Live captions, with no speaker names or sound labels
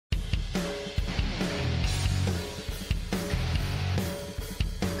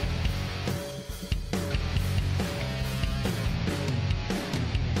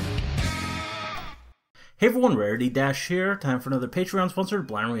Hey everyone, Rarity Dash here. Time for another Patreon-sponsored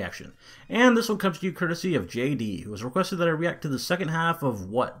blind reaction. And this one comes to you courtesy of JD, who has requested that I react to the second half of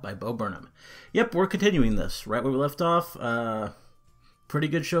What by Bo Burnham. Yep, we're continuing this, right where we left off. Pretty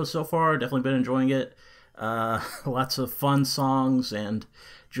good show so far, definitely been enjoying it. Lots of fun songs and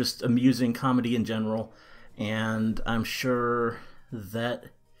just amusing comedy in general. And I'm sure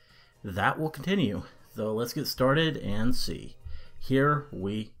that will continue. So let's get started and see. Here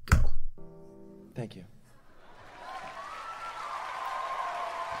we go. Thank you.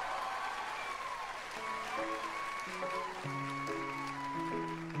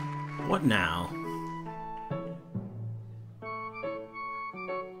 What now?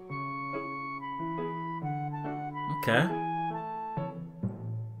 Okay.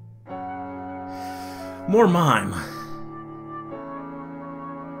 More mime.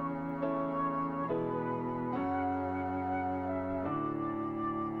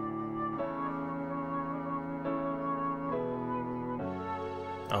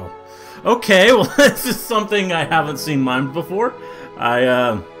 Oh. Okay, well this is something I haven't seen mimed before.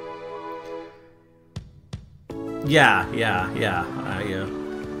 Yeah.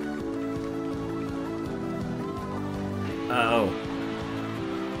 Oh.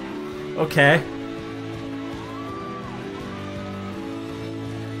 Okay.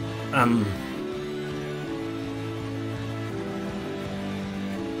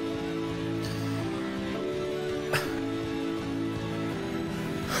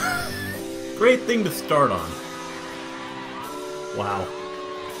 Great thing to start on. Wow.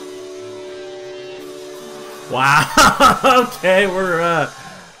 Wow. Okay, we're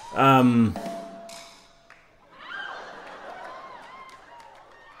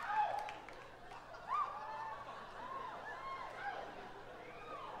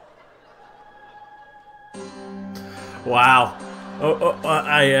wow.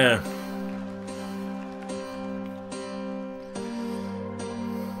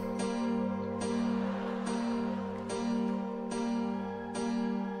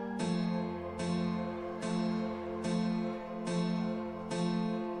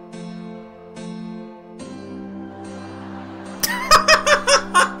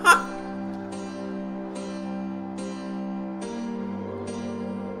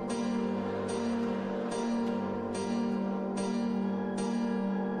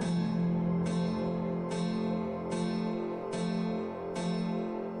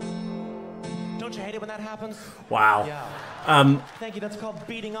 Don't you hate it when that happens? Wow. Yeah. Thank you. That's called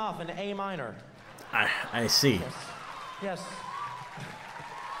beating off in A minor. I see. Yes.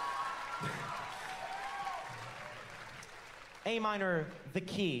 A minor, the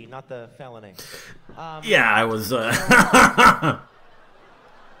key, not the felony. Yeah, I was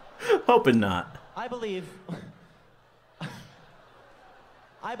hoping not. I believe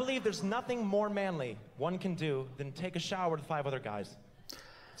there's nothing more manly one can do than take a shower with 5 other guys.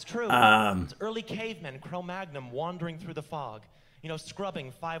 It's true. It's early cavemen, Cro-Magnon, wandering through the fog. You know,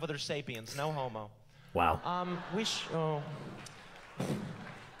 scrubbing 5 other sapiens, no homo. Wow. I'd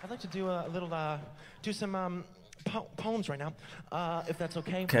like to do a little, do some poems right now, if that's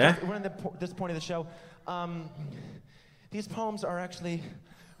okay. Okay. We're in this point of the show. These poems are actually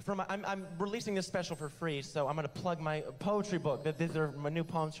from, I'm releasing this special for free, so I'm going to plug my poetry book. These are my new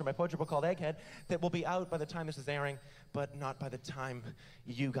poems from my poetry book called Egghead that will be out by the time this is airing, but not by the time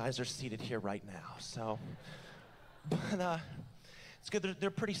you guys are seated here right now. So, but, it's good.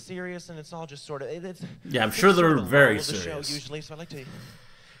 They're pretty serious, and it's all just sort of. Yeah, I'm sure they're very serious. Show usually, so I'd like to,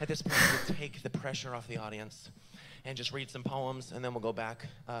 at this point, we'll take the pressure off the audience, and just read some poems, and then we'll go back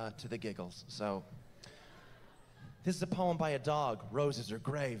to the giggles. So, this is a poem by a dog. Roses are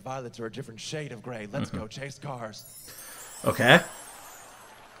gray, violets are a different shade of gray. Let's go chase cars. Okay.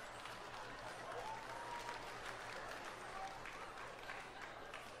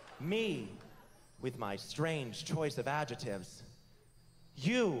 Me, with my strange choice of adjectives.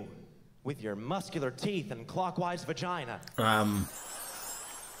 You, with your muscular teeth and clockwise vagina.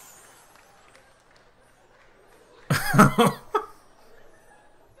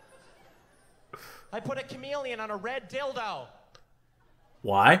 I put a chameleon on a red dildo.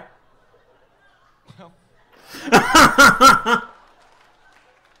 Why? Well,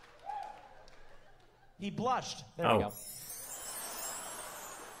 he blushed. There we go.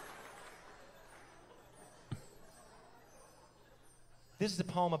 This is a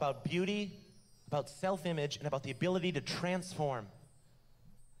poem about beauty, about self-image, and about the ability to transform.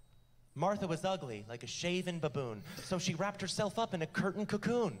 Martha was ugly, like a shaven baboon, so she wrapped herself up in a curtain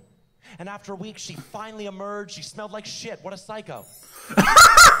cocoon. And after a week, she finally emerged. She smelled like shit. What a psycho.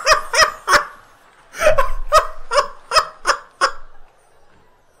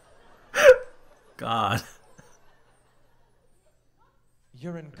 God.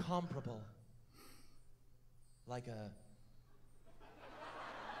 You're incomparable. Like a...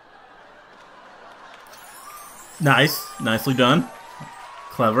 Nice. Nicely done.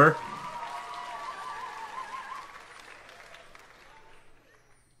 Clever.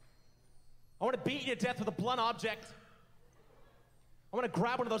 I want to beat you to death with a blunt object. I want to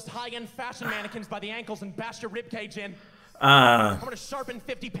grab one of those high-end fashion mannequins by the ankles and bash your ribcage in. I want to sharpen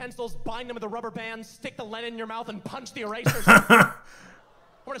 50 pencils, bind them with a rubber band, stick the lead in your mouth, and punch the erasers. I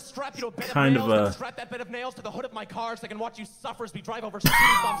want to strap you to a bed of nails and strap that bed of nails to the hood of my car so I can watch you suffer as we drive over speed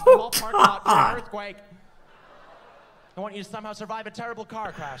bumps in the mall parking lot during an earthquake. I want you to somehow survive a terrible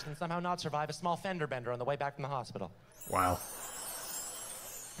car crash and somehow not survive a small fender bender on the way back from the hospital. Wow.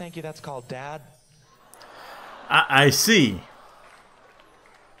 Thank you, that's called Dad. I see.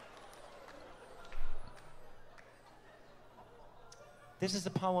 This is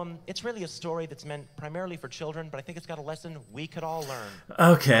a poem. It's really a story that's meant primarily for children, but I think it's got a lesson we could all learn.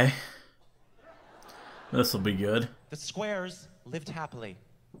 Okay. This will be good. The squares lived happily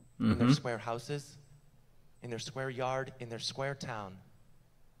in their square houses, in their square yard, in their square town.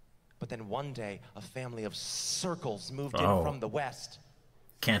 But then one day, a family of circles moved in from the west.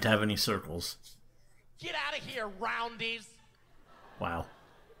 Can't have any circles. Get out of here, roundies! Wow.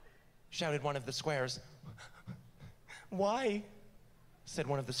 Shouted one of the squares. Why? Said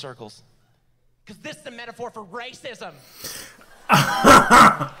one of the circles. Because this is a metaphor for racism.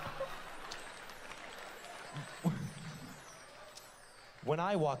 When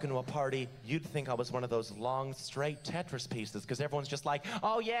I walk into a party, you'd think I was one of those long, straight Tetris pieces, because everyone's just like,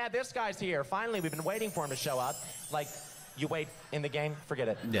 oh yeah, this guy's here. Finally, we've been waiting for him to show up. Like, you wait in the game, forget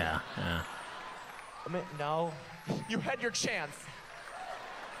it. Yeah. I mean, no, you had your chance.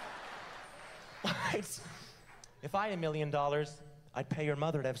 If I had $1 million, I'd pay your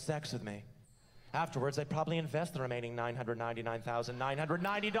mother to have sex with me. Afterwards, I'd probably invest the remaining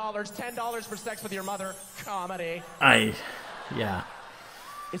 $999,990, $10 for sex with your mother. Comedy. Yeah.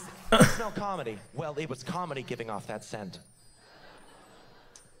 It's no comedy. Well, it was comedy giving off that scent.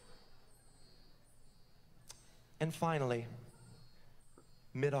 And finally,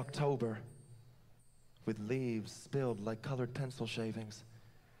 mid-October, with leaves spilled like colored pencil shavings,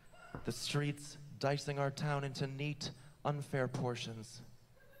 the streets dicing our town into neat, unfair portions,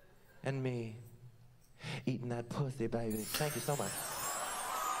 and me eating that pussy, baby. Thank you so much.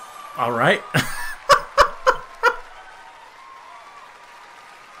 All right.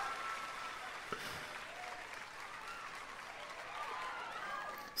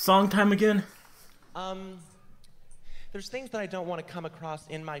 Song time again? There's things that I don't want to come across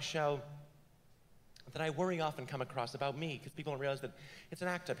in my show that I worry often come across about me, because people don't realize that it's an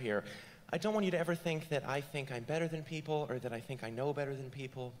act up here. I don't want you to ever think that I think I'm better than people, or that I think I know better than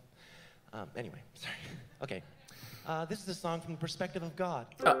people. Anyway, sorry. Okay. This is a song from the perspective of God.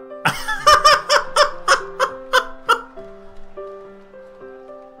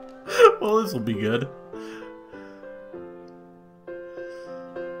 Well, this will be good.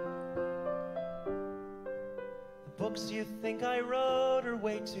 Books you think I wrote are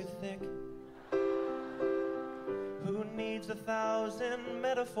way too thick. Who needs 1,000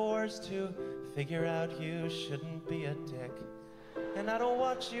 metaphors to figure out you shouldn't be a dick? And I don't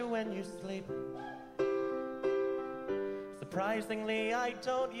watch you when you sleep. Surprisingly, I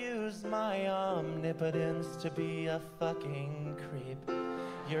don't use my omnipotence to be a fucking creep.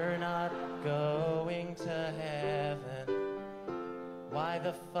 You're not going to heaven. Why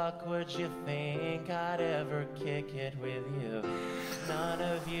the fuck would you think I'd ever kick it with you? None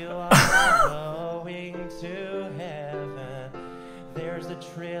of you are going to heaven. There's 1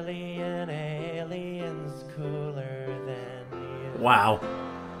 trillion aliens cooler than you. Wow.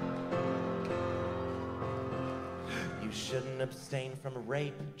 You shouldn't abstain from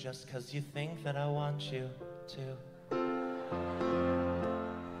rape just 'cause you think that I want you to.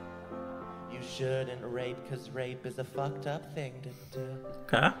 You shouldn't rape 'cause rape is a fucked up thing to do.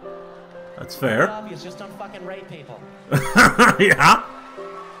 Okay. That's fair. It's obvious, just don't fucking rape people. Yeah.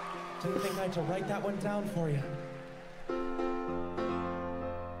 Didn't think I had to write that one down for you.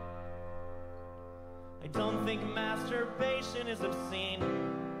 I don't think masturbation is obscene.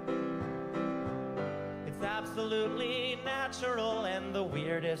 It's absolutely natural and the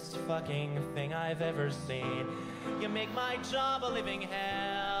weirdest fucking thing I've ever seen. You make my job a living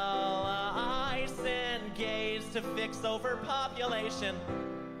hell. I send gays to fix overpopulation.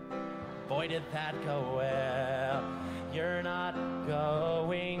 Boy, did that go well. You're not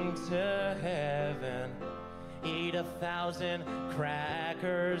going to heaven. eat 1,000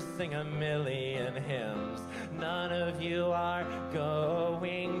 crackers, sing 1,000,000 hymns. None of you are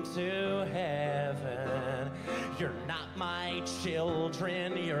going to heaven. You're not my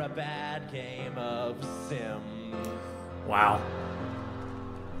children, you're a bad game of Sim. Wow.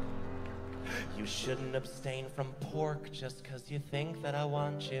 You shouldn't abstain from pork just 'cause you think that I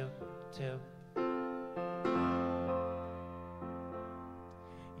want you to.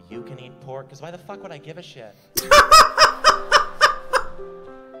 You can eat pork, 'cause why the fuck would I give a shit?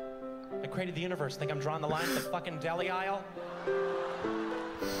 I created the universe. Think I'm drawing the line at the fucking deli aisle?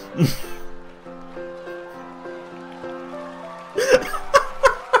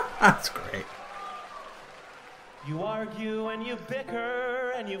 That's great. You argue and you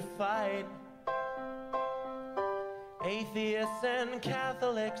bicker and you fight. Atheists and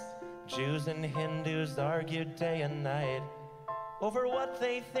Catholics, Jews and Hindus argue day and night over what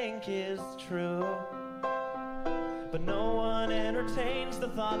they think is true. But no one entertains the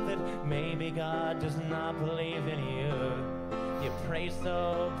thought that maybe God does not believe in you. You pray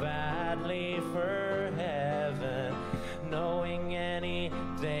so badly for heaven, knowing any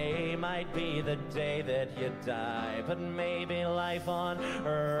day might be the day that you die. But maybe life on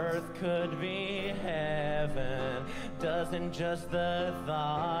earth could be heaven. Doesn't just the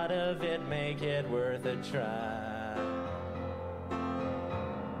thought of it make it worth a try?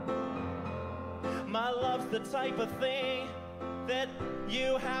 My love's the type of thing that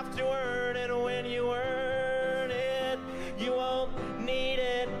you have to earn, and when you earn it, you won't need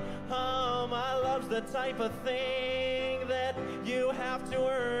it. Oh, my love's the type of thing that you have to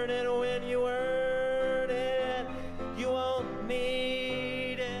earn, and when you earn it, you won't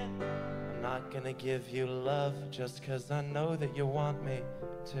need it. I'm not gonna give you love just 'cause I know that you want me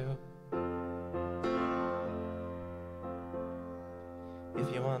to.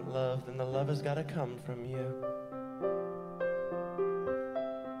 If you want love, then the love has gotta come from you.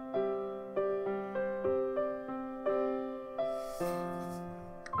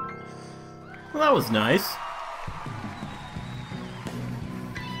 Well, that was nice.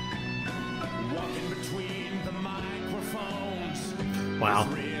 Walking between the microphones. Wow.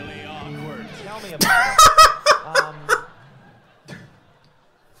 It's really awkward. Tell me about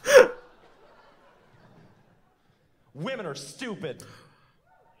it. Women are stupid.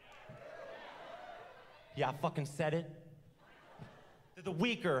 Yeah, I fucking said it. They're the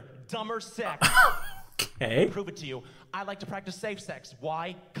weaker, dumber sex. Okay. Prove it to you. I like to practice safe sex.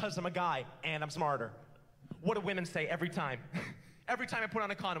 Why? 'Cause I'm a guy and I'm smarter. What do women say every time? Every time I put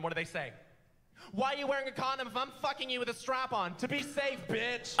on a condom, what do they say? Why are you wearing a condom if I'm fucking you with a strap on? To be safe,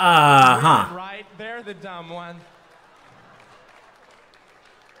 bitch. Women, right? They're the dumb ones.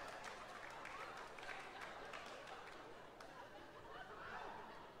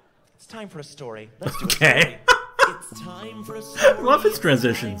 It's time for a story. Let's do a Okay. story. It's time for a story. Love his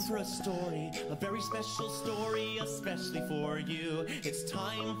transitions. It's time for a story, a very special story, especially for you. It's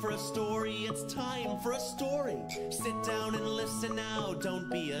time for a story. It's time for a story. Sit down and listen now. Don't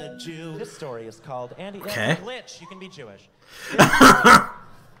be a Jew. This story is called Andy. Okay. Glitch. You can be Jewish.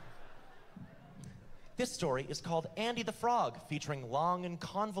 This story is called Andy the Frog, featuring long and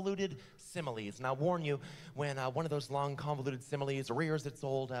convoluted similes. And I'll warn you when one of those long convoluted similes rears its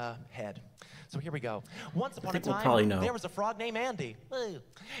old head. So here we go. Once upon a think we'll time, probably know. there was a frog named Andy. Woo.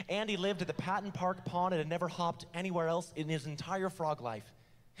 Andy lived at the Patton Park Pond and had never hopped anywhere else in his entire frog life.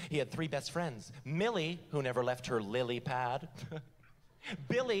 He had 3 best friends. Millie, who never left her lily pad.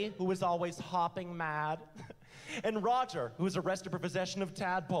 Billy, who was always hopping mad. And Roger, who was arrested for possession of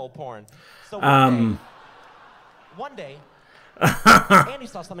tadpole porn. So one day, Andy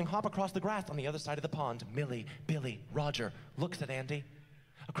saw something hop across the grass on the other side of the pond. Millie, Billy, Roger looks at Andy.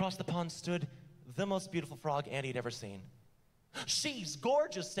 Across the pond stood the most beautiful frog Andy had ever seen. "She's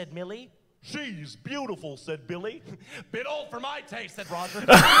gorgeous," said Millie. "She's beautiful," said Billy. "Bit old for my taste," said Roger.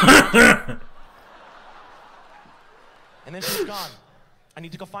 And then she was gone. "I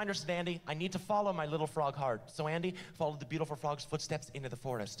need to go find her," said Andy. "I need to follow my little frog heart." So Andy followed the beautiful frog's footsteps into the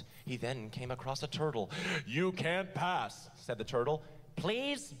forest. He then came across a turtle. "You can't pass," said the turtle.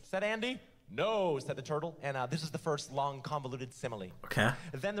 "Please," said Andy. "No," said the turtle. And this is the first long, convoluted simile. Okay.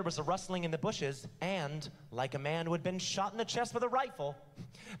 Then there was a rustling in the bushes, and like a man who had been shot in the chest with a rifle,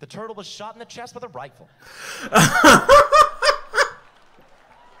 the turtle was shot in the chest with a rifle.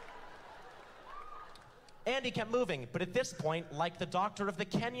 Andy kept moving, but at this point, like the doctor of the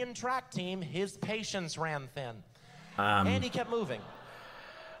Kenyan track team, his patience ran thin. Andy kept moving.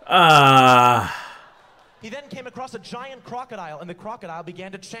 He then came across a giant crocodile, and the crocodile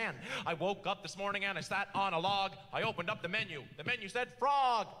began to chant. I woke up this morning and I sat on a log. I opened up the menu. The menu said,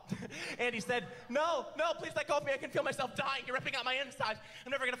 frog. And he said, no, please let go of me. I can feel myself dying. You're ripping out my insides.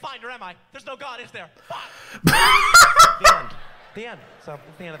 I'm never going to find her, am I? There's no God, is there? Fuck. The end. The end. So,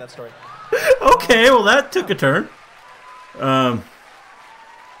 that's the end of that story. Okay, well, that took a turn.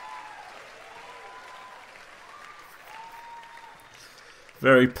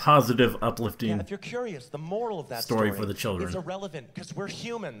 Very positive, uplifting. Yeah, if you're curious, the moral of that story for the children is irrelevant because we're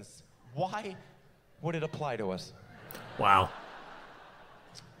humans. Why would it apply to us? Wow.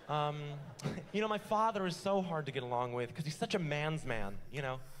 You know, my father is so hard to get along with because he's such a man's man, you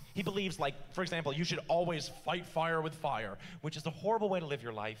know. He believes, like, for example, you should always fight fire with fire, which is a horrible way to live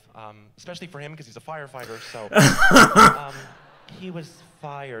your life, especially for him because he's a firefighter, so... he was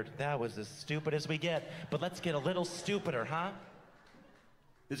fired. That was as stupid as we get. But let's get a little stupider, huh?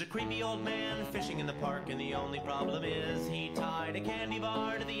 There's a creepy old man fishing in the park, and the only problem is he tied a candy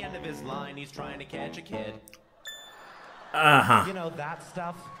bar to the end of his line. He's trying to catch a kid. Uh-huh. You know, that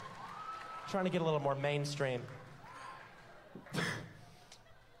stuff. Trying to get a little more mainstream.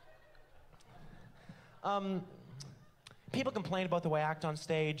 People complain about the way I act on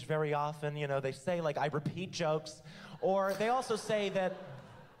stage very often. You know, they say, like, I repeat jokes. Or they also say that...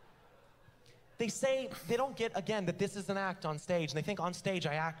 They don't get, again, that this is an act on stage. And they think on stage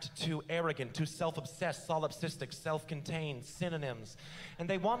I act too arrogant, too self-obsessed, solipsistic, self-contained, synonyms. And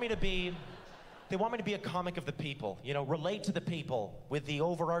they want me to be a comic of the people, you know, relate to the people with the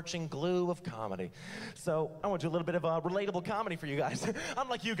overarching glue of comedy. So I want to do a little bit of relatable comedy for you guys.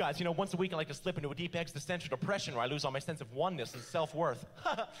 Unlike you guys, you know, once a week I like to slip into a deep existential depression where I lose all my sense of oneness and self-worth.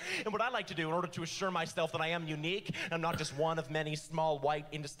 And what I like to do in order to assure myself that I am unique, and I'm not just one of many small, white,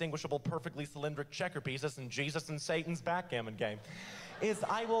 indistinguishable, perfectly cylindric checker pieces in Jesus and Satan's backgammon game, is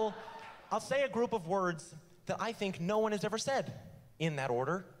I'll say a group of words that I think no one has ever said in that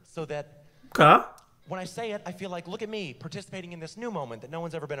order, so that Okay. when I say it, I feel like, look at me, participating in this new moment that no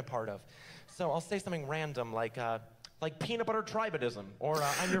one's ever been a part of. So I'll say something random, like peanut butter tribadism, or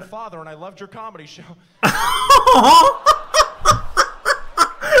I'm your father and I loved your comedy show.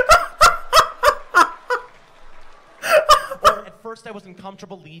 Or at first I was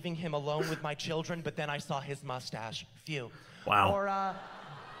uncomfortable leaving him alone with my children, but then I saw his mustache. Phew. Wow.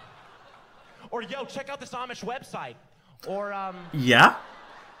 Or yo, check out this Amish website. Or Yeah?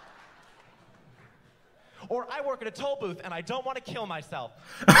 Or I work at a toll booth and I don't want to kill myself.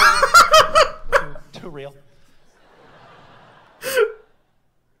 Too real.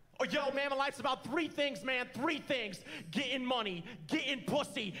 Or yo, man, my life's about three things, man. Three things. Getting money, getting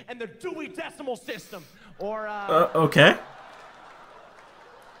pussy, and the Dewey Decimal System. Or, okay.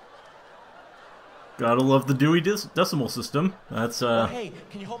 Gotta love the Dewey Decimal System. That's, or, hey,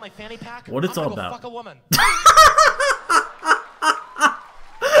 can you hold my fanny pack? what it's I'm all gonna about. Go fuck a woman.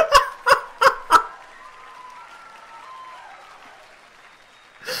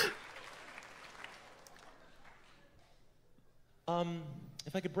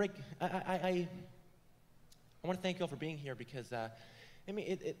 If I could break, I want to thank you all for being here because, I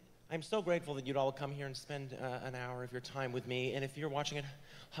mean, I'm so grateful that you'd all come here and spend an hour of your time with me. And if you're watching at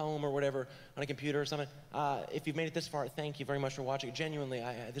home or whatever, on a computer or something, if you've made it this far, thank you very much for watching it. Genuinely,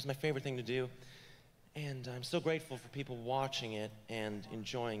 this is my favorite thing to do. And I'm so grateful for people watching it and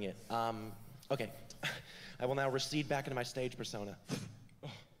enjoying it. Okay, I will now recede back into my stage persona.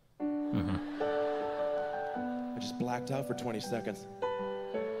 Mm-hmm. I just blacked out for 20 seconds.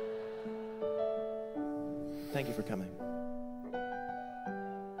 Thank you for coming.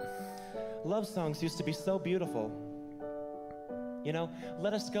 Love songs used to be so beautiful. You know,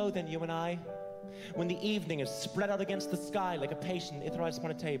 let us go then, you and I, when the evening is spread out against the sky like a patient it thrives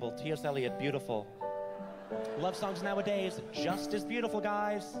upon a table. T.S. Eliot, beautiful. Love songs nowadays, just as beautiful,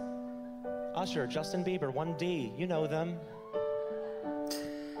 guys. Usher, Justin Bieber, 1D, you know them.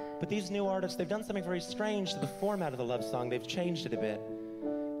 But these new artists, they've done something very strange to the format of the love song. They've changed it a bit.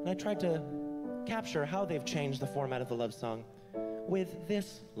 And I tried to capture how they've changed the format of the love song with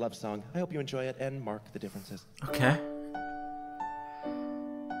this love song. I hope you enjoy it and mark the differences. Okay.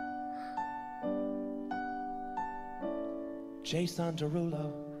 Jason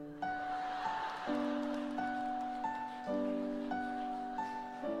Derulo.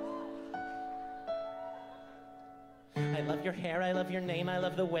 I love your hair, I love your name, I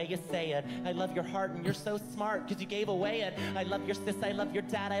love the way you say it. I love your heart and you're so smart cause you gave away it. I love your sis, I love your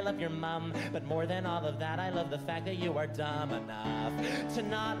dad, I love your mom. But more than all of that, I love the fact that you are dumb enough to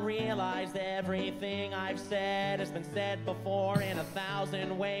not realize everything I've said has been said before in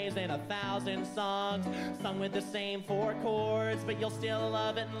 1,000 ways, in 1,000 songs, sung with the same 4 chords, but you'll still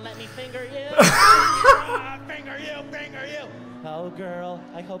love it and let me finger you. Finger you, finger you. Oh girl,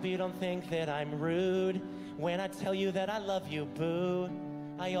 I hope you don't think that I'm rude when I tell you that I love you, boo.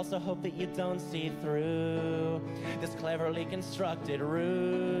 I also hope that you don't see through this cleverly constructed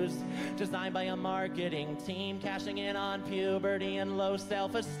ruse designed by a marketing team cashing in on puberty and low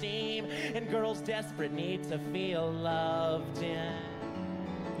self-esteem and girls' desperate need to feel loved in.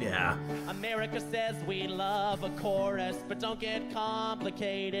 Yeah. America says we love a chorus, but don't get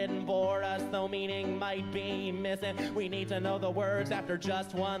complicated and bore us, though meaning might be missing. We need to know the words after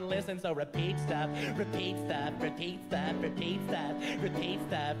just one listen, so repeat stuff, repeat stuff, repeat stuff, repeat stuff, repeat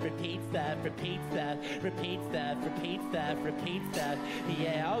stuff, repeat stuff, repeat stuff, repeat stuff, repeat stuff, repeat stuff.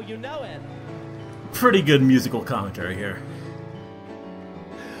 Yeah, oh, you know it. Pretty good musical commentary here.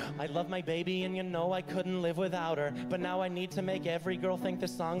 I love my baby and you know I couldn't live without her, but now I need to make every girl think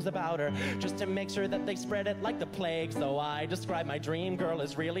this song's about her, just to make sure that they spread it like the plague. So I describe my dream girl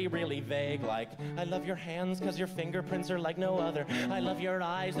as really, really vague, like I love your hands cause your fingerprints are like no other. I love your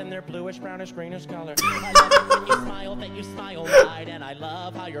eyes and their bluish, brownish, greenish color. I love it when you smile, that you smile wide, and I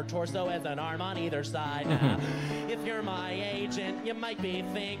love how your torso has an arm on either side. Now, if you're my agent, you might be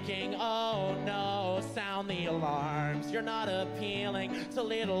thinking, oh no, sound the alarms. You're not appealing to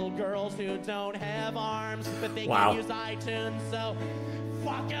little girls who don't have arms, but they can use iTunes, so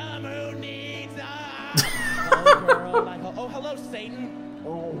fuck 'em, who needs us? Oh, girl, oh, hello, Satan.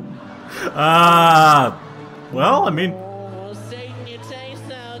 Oh. Well, I mean, Oh, Satan, you taste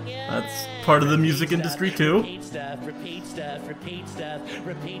so good. that's part of the music industry, too. Repeat stuff, repeat stuff, repeat stuff,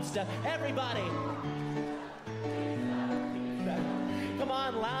 repeat stuff. Everybody. Come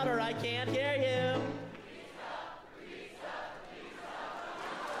on, louder, I can't hear you.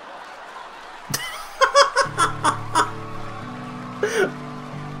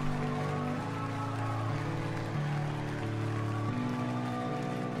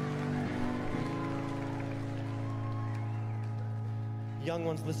 Young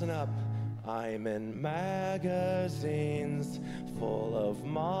ones, listen up. I'm in magazines full of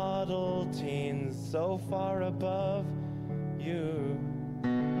model teens so far above you.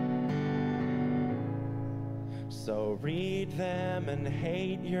 So read them and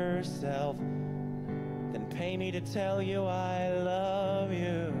hate yourself, then pay me to tell you I love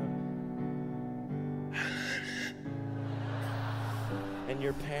you. And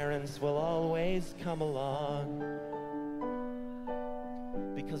your parents will always come along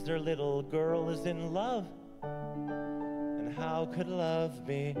because their little girl is in love. And how could love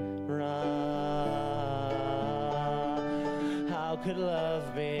be wrong? How could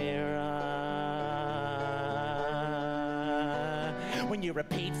love be wrong? When you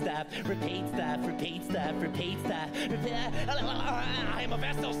repeat stuff, repeat stuff, repeat stuff, repeat stuff. I am a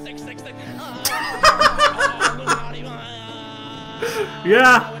vessel 666.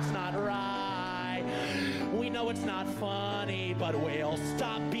 Yeah. No, it's not right. We know it's not funny, but we'll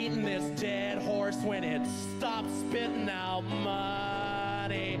stop beating this dead horse when it stops spitting out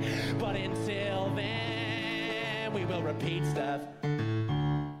money. But until then, we will repeat stuff.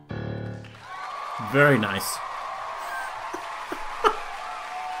 Very nice.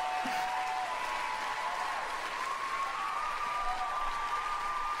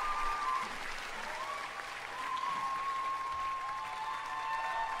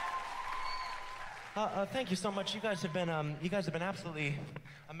 Thank you so much. You guys have been absolutely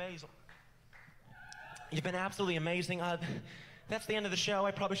amazing. You've been absolutely amazing. That's the end of the show.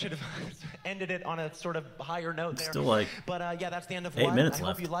 I probably should have ended it on a sort of higher note there. Still like, but yeah, that's the end of 8 minutes I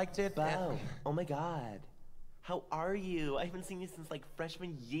left. hope you liked it. Bo, oh my God. How are you? I haven't seen you since like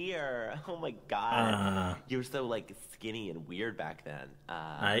freshman year. Oh my God. You were so like skinny and weird back then.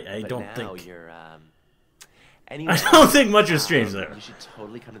 I but don't now think you're anyway, I don't think much has changed there. You should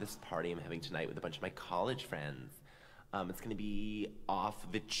totally come to this party I'm having tonight with a bunch of my college friends. It's gonna be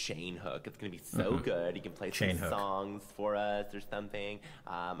off the chain hook. It's gonna be so good. You can play some songs for us or something.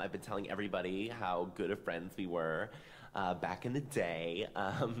 I've been telling everybody how good of friends we were back in the day.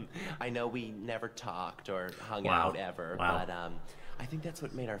 I know we never talked or hung out ever, but I think that's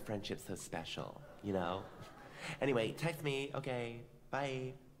what made our friendship so special, you know? Anyway, text me. Okay,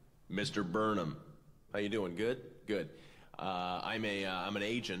 bye. Mr. Burnham. How you doing? Good? Good. I'm an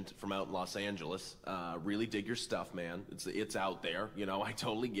agent from out in Los Angeles. Really dig your stuff, man. It's out there, you know, I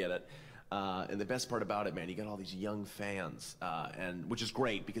totally get it.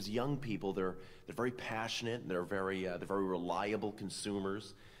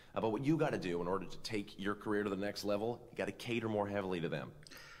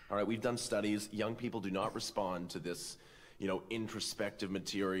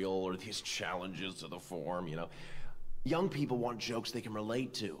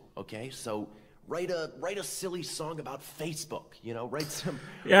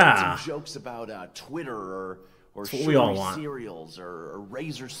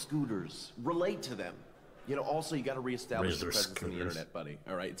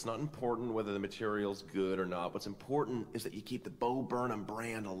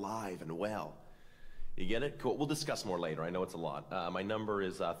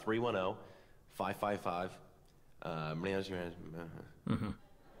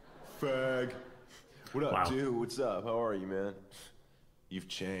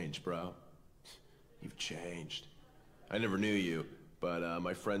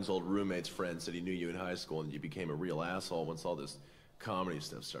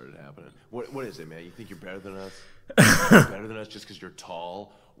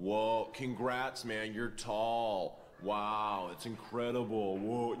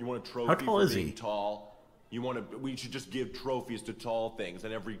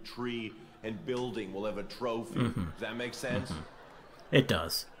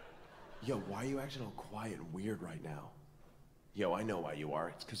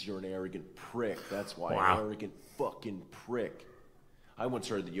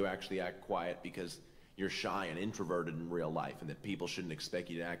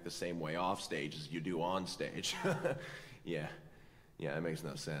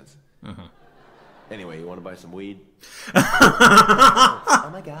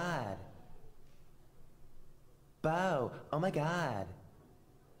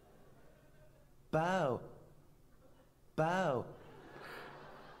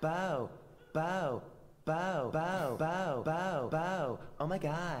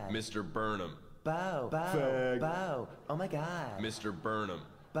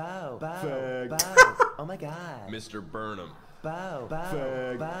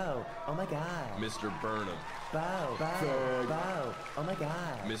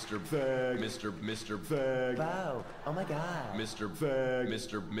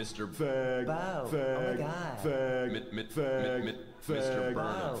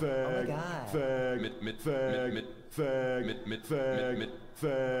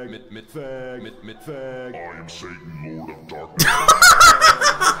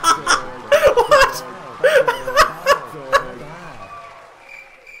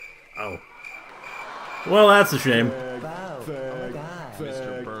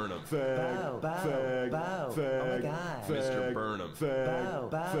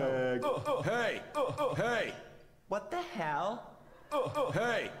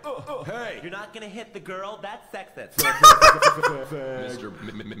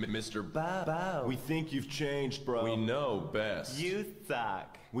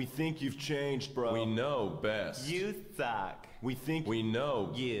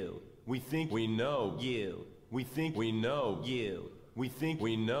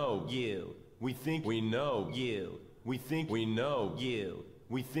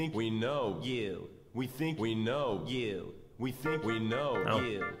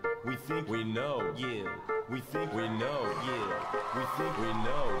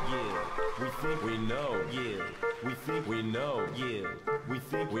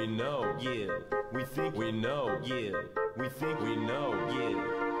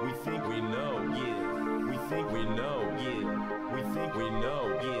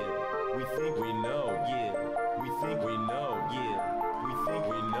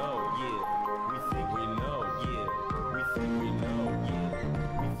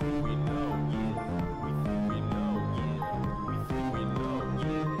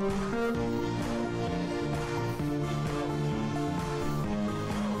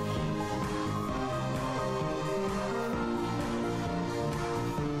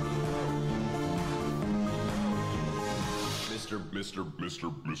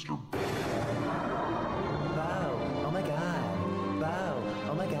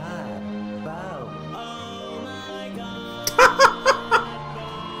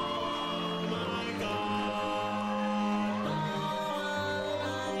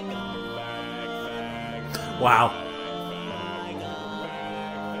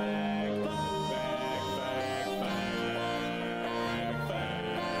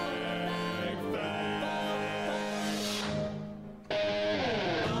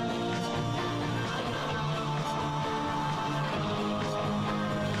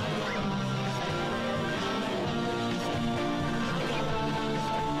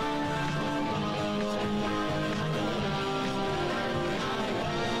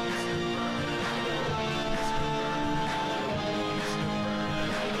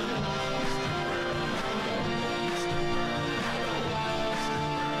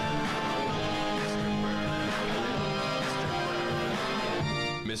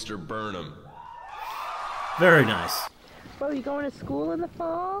 Mr. Burnham. Very nice. Bo, you going to school in the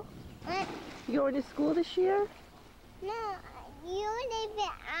fall? What? You going to school this year? No, you leave it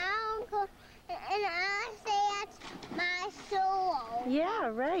out, and I say that's my soul. Yeah,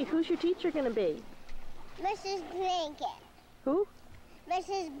 right. Who's your teacher going to be? Mrs. Blanket. Who?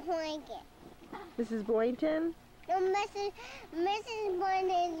 Mrs. Blanket. Mrs. Boynton? No, Mrs.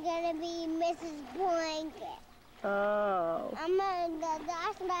 Blanket is gonna be Mrs. Blanket. Oh.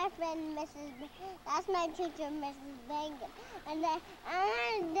 That's my friend, that's my teacher, Mrs. Blanket. And that's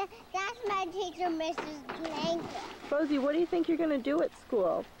my teacher, Mrs. Blanket. Rosie, what do you think you're going to do at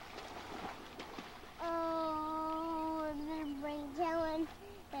school? Oh, I'm gonna bring Dylan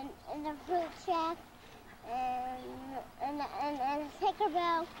and the fruit shack and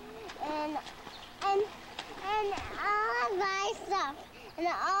Tinkerbell and all of my stuff. And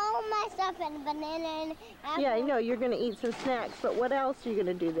all my stuff and banana and apple. Yeah, I know you're going to eat some snacks, but what else are you going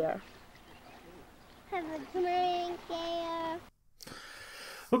to do there? Have a drink there.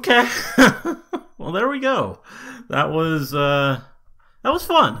 Okay. Well, there we go. That was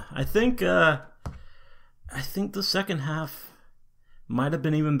fun. I think the second half might have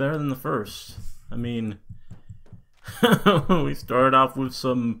been even better than the first. I mean, we started off with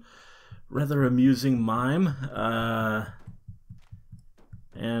some rather amusing mime.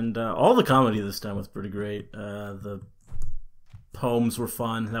 And all the comedy this time was pretty great. The poems were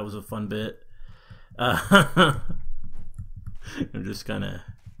fun. That was a fun bit. I'm just kind of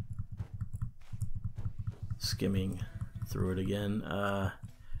skimming through it again. And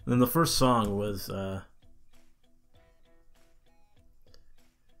then the first song was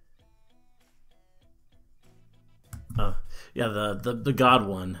yeah, the God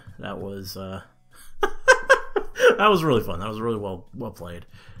one. That was that was really fun. That was really well played.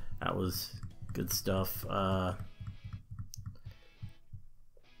 That was good stuff. Yeah.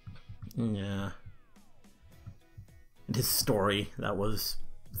 And his story, that was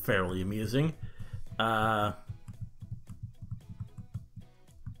fairly amusing. Yeah,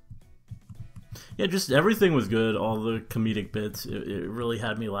 just everything was good. All the comedic bits. It really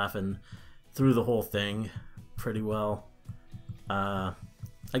had me laughing through the whole thing pretty well.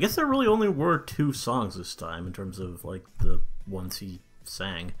 I guess there really only were 2 songs this time in terms of like the ones he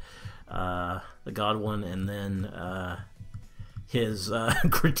sang. The God one, and then his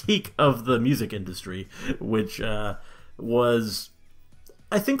critique of the music industry, which was,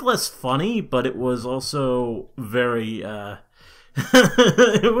 I think, less funny, but it was also very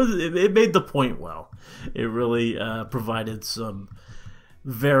it made the point well. It really provided some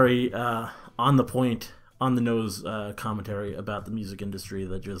very on the point, on the nose commentary about the music industry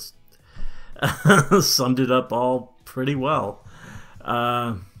that just summed it up all pretty well.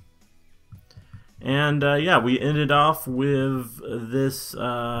 Yeah, we ended off with this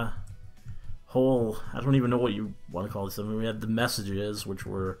whole, I don't even know what you want to call this. I mean, we had the messages, which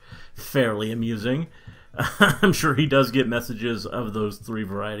were fairly amusing. I'm sure he does get messages of those 3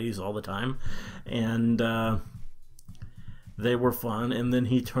 varieties all the time. And they were fun, and then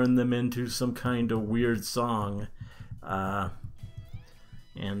he turned them into some kind of weird song and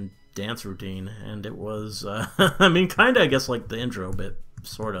dance routine, and it was I mean, kind of, I guess, like the intro bit,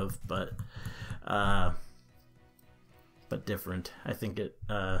 sort of, but different. I think it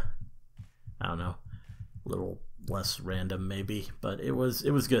I don't know, a little less random maybe, but it was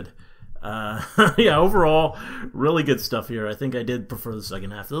good. Yeah, overall, really good stuff here. I think I did prefer the second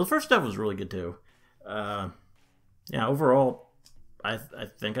half. The first half was really good too. Yeah, overall, I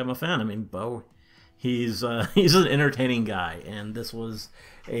think I'm a fan. I mean, Bo, he's an entertaining guy, and this was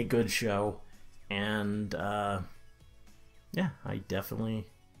a good show. And yeah, I definitely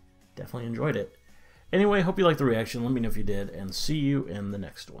enjoyed it. Anyway, hope you liked the reaction. Let me know if you did, and see you in the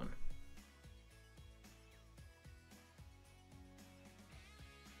next one.